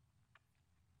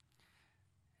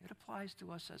 It applies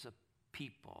to us as a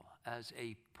people, as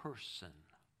a person.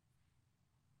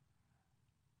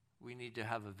 We need to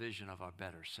have a vision of our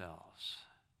better selves.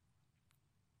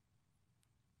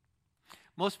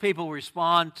 Most people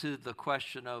respond to the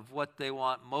question of what they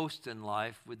want most in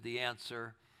life with the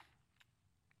answer,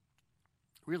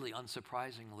 really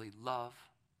unsurprisingly, love.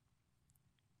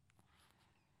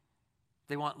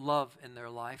 They want love in their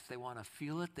life. They want to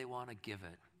feel it. They want to give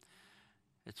it.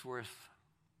 It's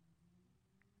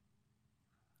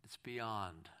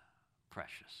beyond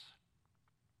precious.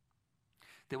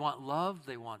 They want love,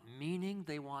 they want meaning,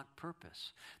 they want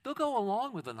purpose. They'll go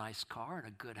along with a nice car and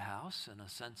a good house and a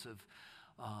sense of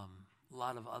a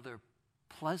lot of other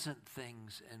pleasant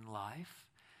things in life.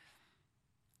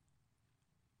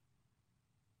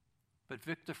 But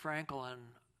Viktor Frankl and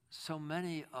so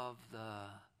many of the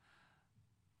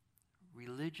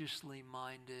religiously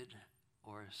minded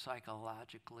or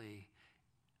psychologically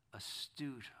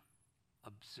astute,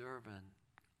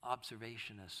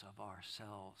 observationists of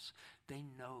ourselves, they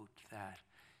note that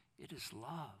it is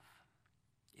love,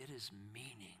 it is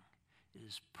meaning, it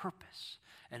is purpose.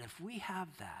 And if we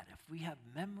have that, if we have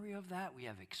memory of that, we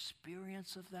have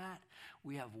experience of that,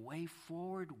 we have way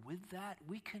forward with that,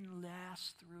 we can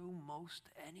last through most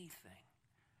anything.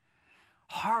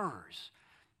 Horrors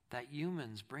that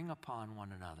humans bring upon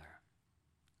one another,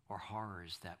 or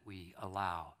horrors that we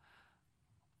allow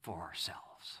for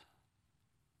ourselves.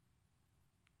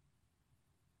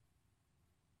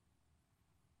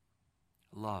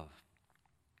 Love,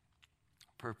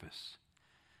 purpose,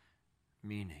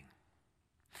 meaning.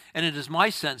 And it is my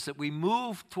sense that we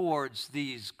move towards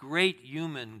these great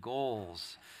human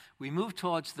goals. We move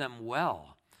towards them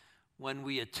well when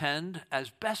we attend as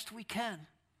best we can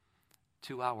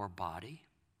to our body,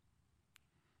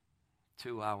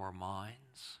 to our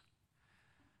minds,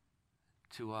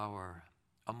 to our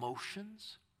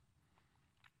emotions,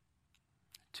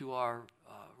 to our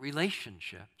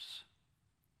relationships,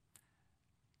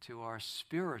 to our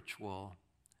spiritual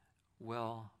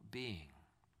well-being.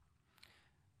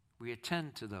 We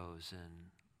attend to those in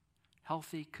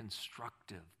healthy,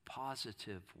 constructive,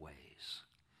 positive ways.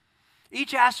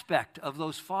 Each aspect of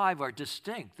those 5 are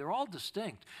distinct. They're all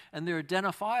distinct, and they're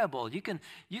identifiable. You can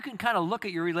kind of look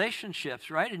at your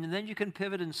relationships, right? And then you can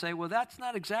pivot and say, well, that's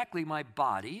not exactly my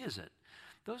body, is it?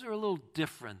 Those are a little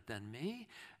different than me,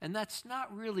 and that's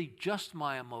not really just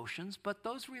my emotions, but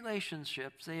those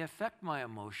relationships, they affect my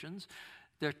emotions.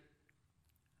 They're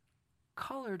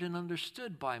colored and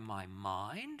understood by my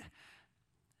mind.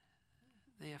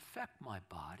 They affect my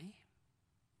body.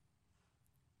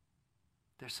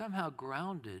 They're somehow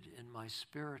grounded in my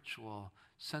spiritual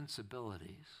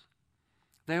sensibilities.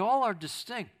 They all are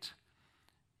distinct,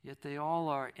 yet they all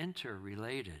are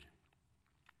interrelated.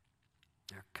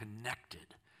 They're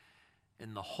connected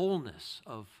in the wholeness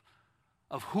of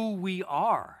who we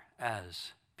are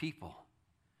as people.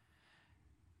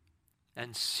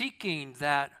 And seeking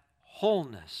that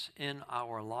wholeness in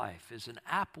our life is an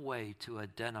apt way to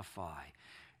identify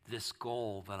this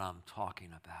goal that I'm talking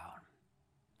about,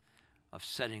 of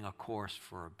setting a course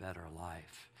for a better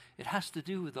life. It has to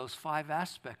do with those 5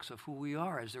 aspects of who we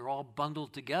are as they're all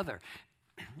bundled together,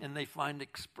 and they find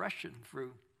expression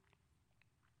through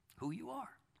who you are,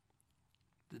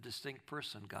 the distinct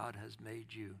person God has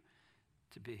made you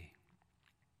to be.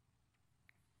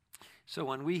 So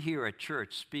when we here at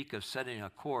church speak of setting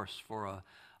a course for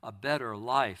a better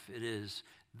life, it is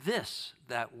this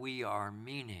that we are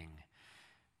meaning,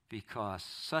 because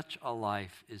such a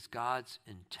life is God's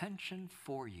intention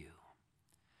for you.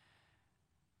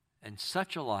 And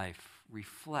such a life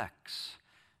reflects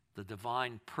the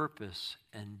divine purpose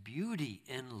and beauty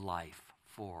in life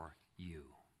for you.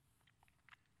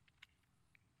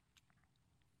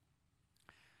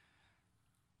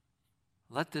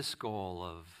 Let this goal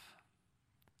of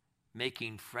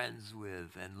making friends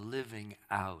with and living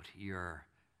out your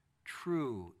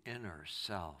true inner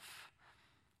self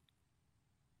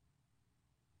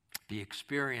be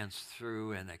experienced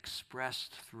through and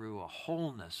expressed through a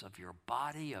wholeness of your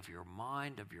body, of your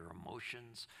mind, of your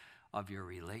emotions, of your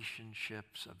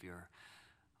relationships, of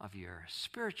your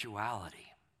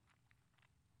spirituality.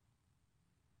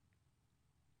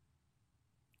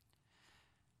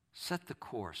 Set the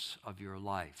course of your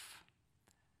life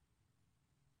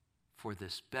for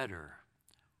this better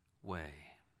way.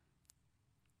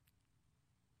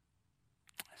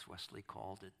 As Wesley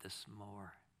called it, this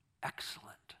more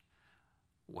excellent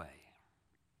way.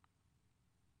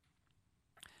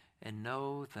 And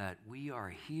know that we are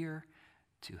here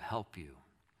to help you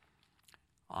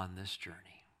on this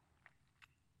journey.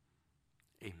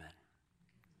 Amen.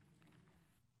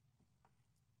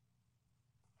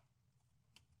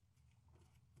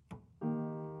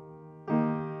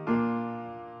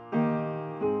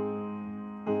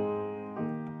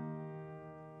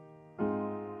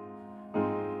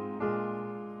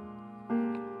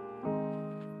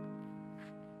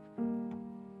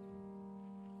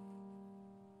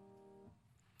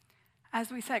 As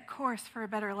we set course for a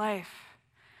better life,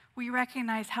 we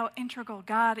recognize how integral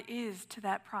God is to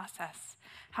that process,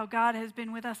 how God has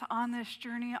been with us on this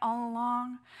journey all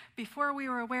along. Before we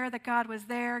were aware that God was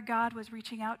there, God was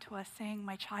reaching out to us saying,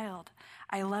 "My child,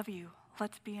 I love you.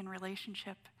 Let's be in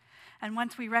relationship." And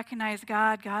once we recognize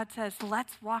God, God says,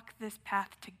 "Let's walk this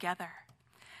path together."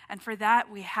 And for that,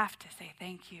 we have to say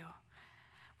thank you.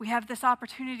 We have this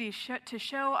opportunity to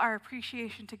show our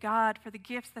appreciation to God for the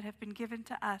gifts that have been given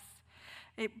to us.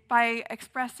 by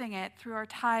expressing it through our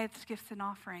tithes, gifts, and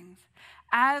offerings.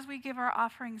 As we give our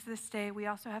offerings this day, we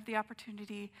also have the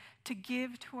opportunity to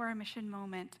give to our mission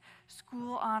moment,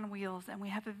 School on Wheels, and we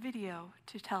have a video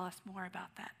to tell us more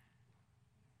about that.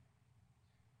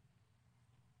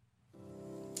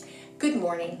 Good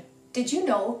morning. Did you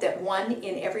know that 1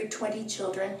 in every 20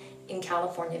 children in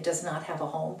California does not have a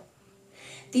home?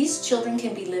 These children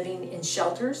can be living in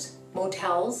shelters,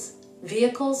 motels,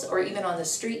 vehicles, or even on the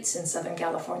streets in Southern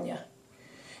California.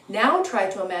 Now try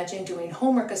to imagine doing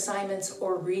homework assignments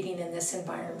or reading in this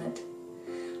environment.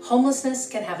 Homelessness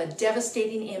can have a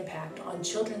devastating impact on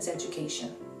children's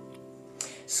education.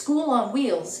 School on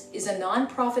Wheels is a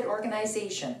nonprofit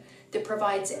organization that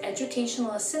provides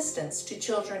educational assistance to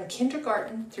children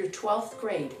kindergarten through 12th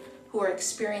grade who are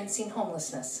experiencing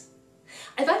homelessness.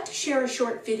 I'd like to share a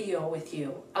short video with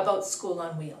you about School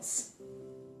on Wheels.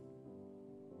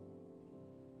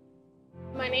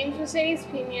 My name is Mercedes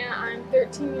Pena. I'm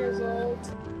 13 years old.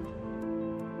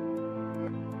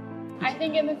 I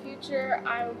think in the future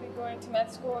I will be going to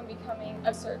med school and becoming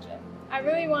a surgeon. I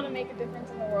really want to make a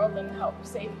difference in the world and help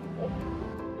save people.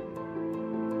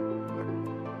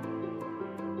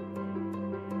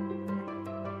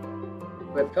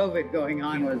 With COVID going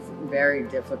on was very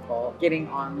difficult. Getting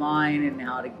online and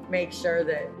how to make sure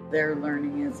that their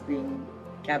learning is being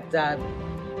kept up.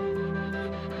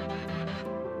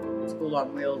 School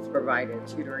on Wheels provided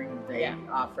tutoring. They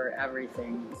offer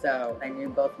everything. So I knew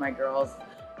both my girls,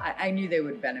 I knew they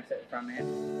would benefit from it.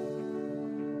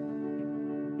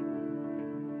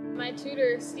 My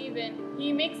tutor, Steven,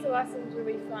 he makes the lessons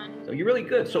really fun. So you're really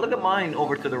good. So look at mine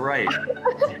over to the right.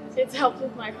 It's helped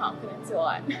with my confidence a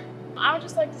lot. I would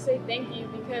just like to say thank you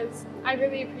because I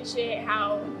really appreciate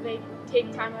how they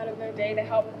take time out of their day to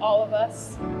help all of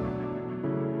us.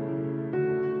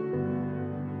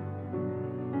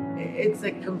 It's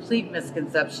a complete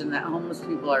misconception that homeless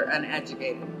people are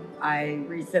uneducated. I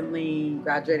recently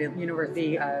graduated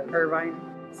University of Irvine.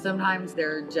 Sometimes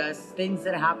there are just things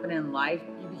that happen in life.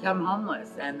 You become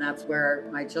homeless, and that's where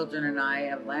my children and I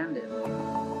have landed.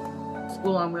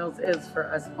 School on Wheels is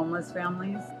for us homeless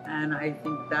families, and I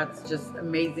think that's just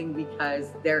amazing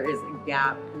because there is a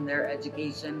gap in their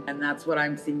education, and that's what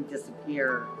I'm seeing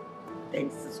disappear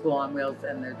thanks to School on Wheels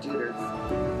and their tutors.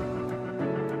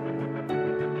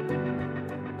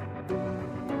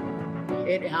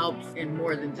 It helps in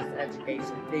more than just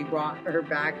education. They brought her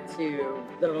back to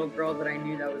the little girl that I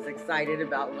knew that was excited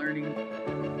about learning.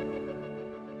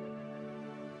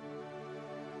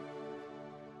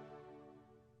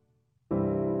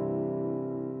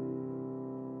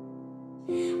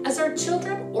 As our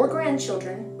children or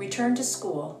grandchildren return to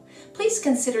school, please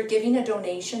consider giving a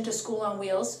donation to School on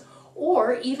Wheels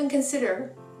or even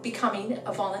consider becoming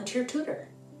a volunteer tutor.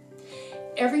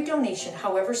 Every donation,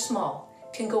 however small,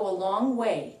 can go a long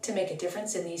way to make a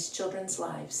difference in these children's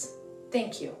lives.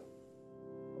 Thank you.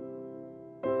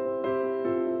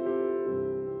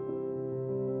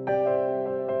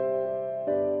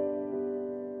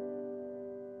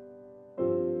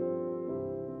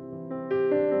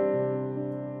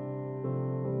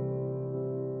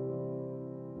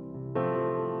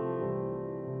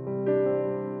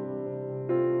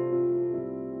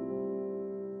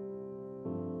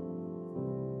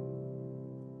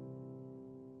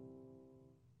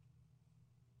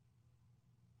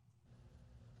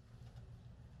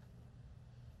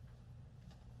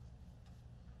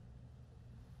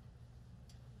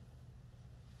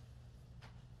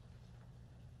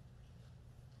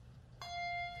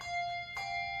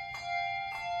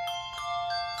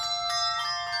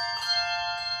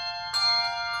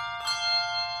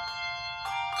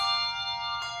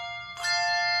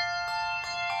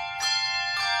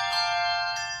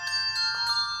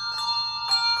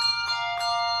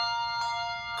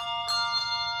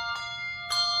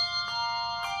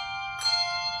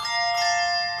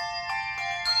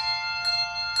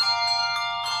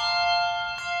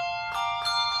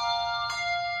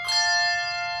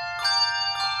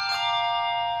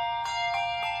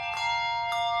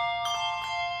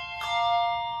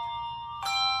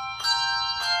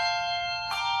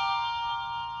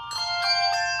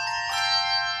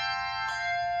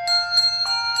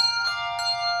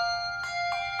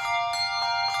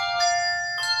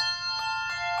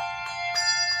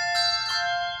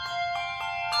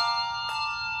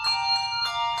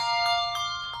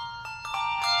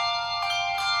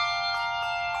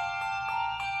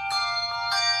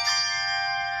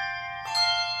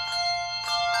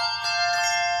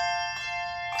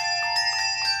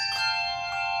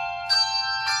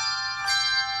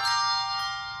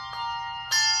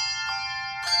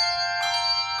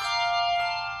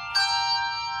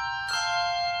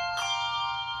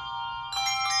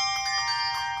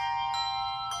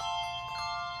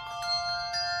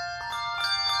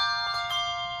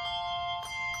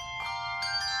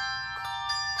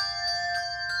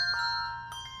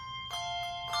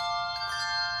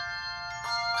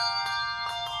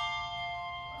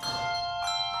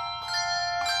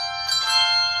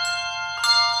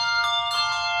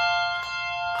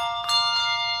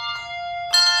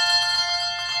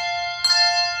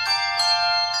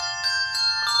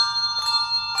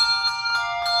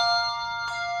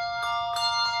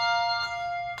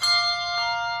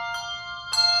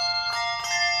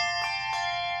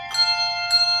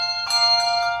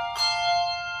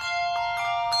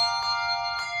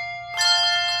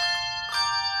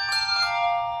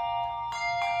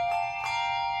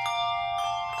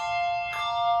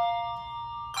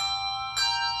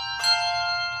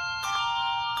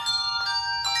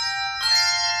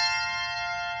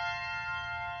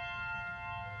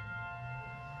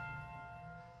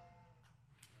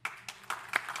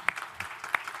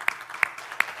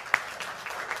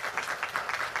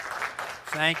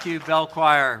 Thank you, Bell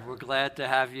Choir. We're glad to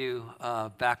have you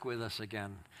back with us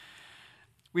again.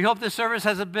 We hope this service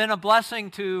has been a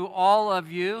blessing to all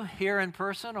of you here in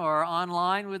person or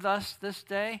online with us this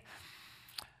day.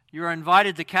 You are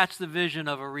invited to catch the vision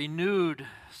of a renewed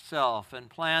self and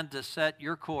plan to set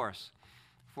your course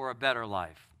for a better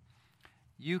life.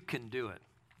 You can do it.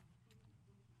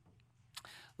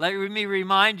 Let me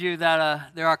remind you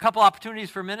that there are a couple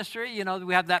opportunities for ministry. You know,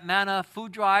 we have that Manna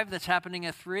food drive that's happening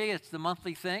at 3. It's the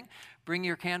monthly thing. Bring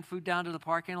your canned food down to the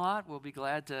parking lot. We'll be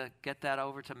glad to get that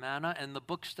over to Manna. And the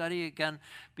book study, again,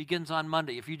 begins on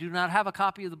Monday. If you do not have a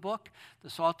copy of the book, the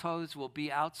Saltos will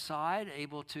be outside,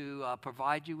 able to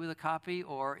provide you with a copy.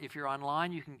 Or if you're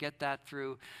online, you can get that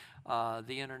through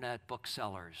the internet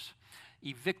booksellers.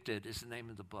 Evicted is the name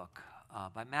of the book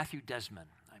by Matthew Desmond,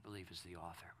 I believe is the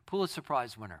author. Pulitzer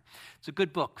Prize winner. It's a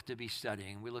good book to be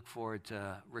studying. We look forward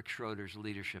to Rick Schroeder's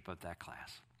leadership of that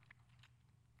class.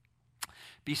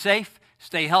 Be safe,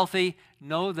 stay healthy,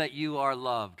 know that you are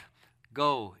loved.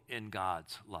 Go in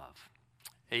God's love.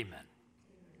 Amen.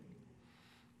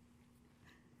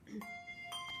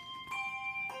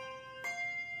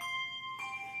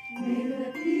 May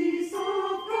the peace of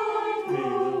God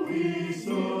go with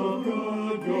you.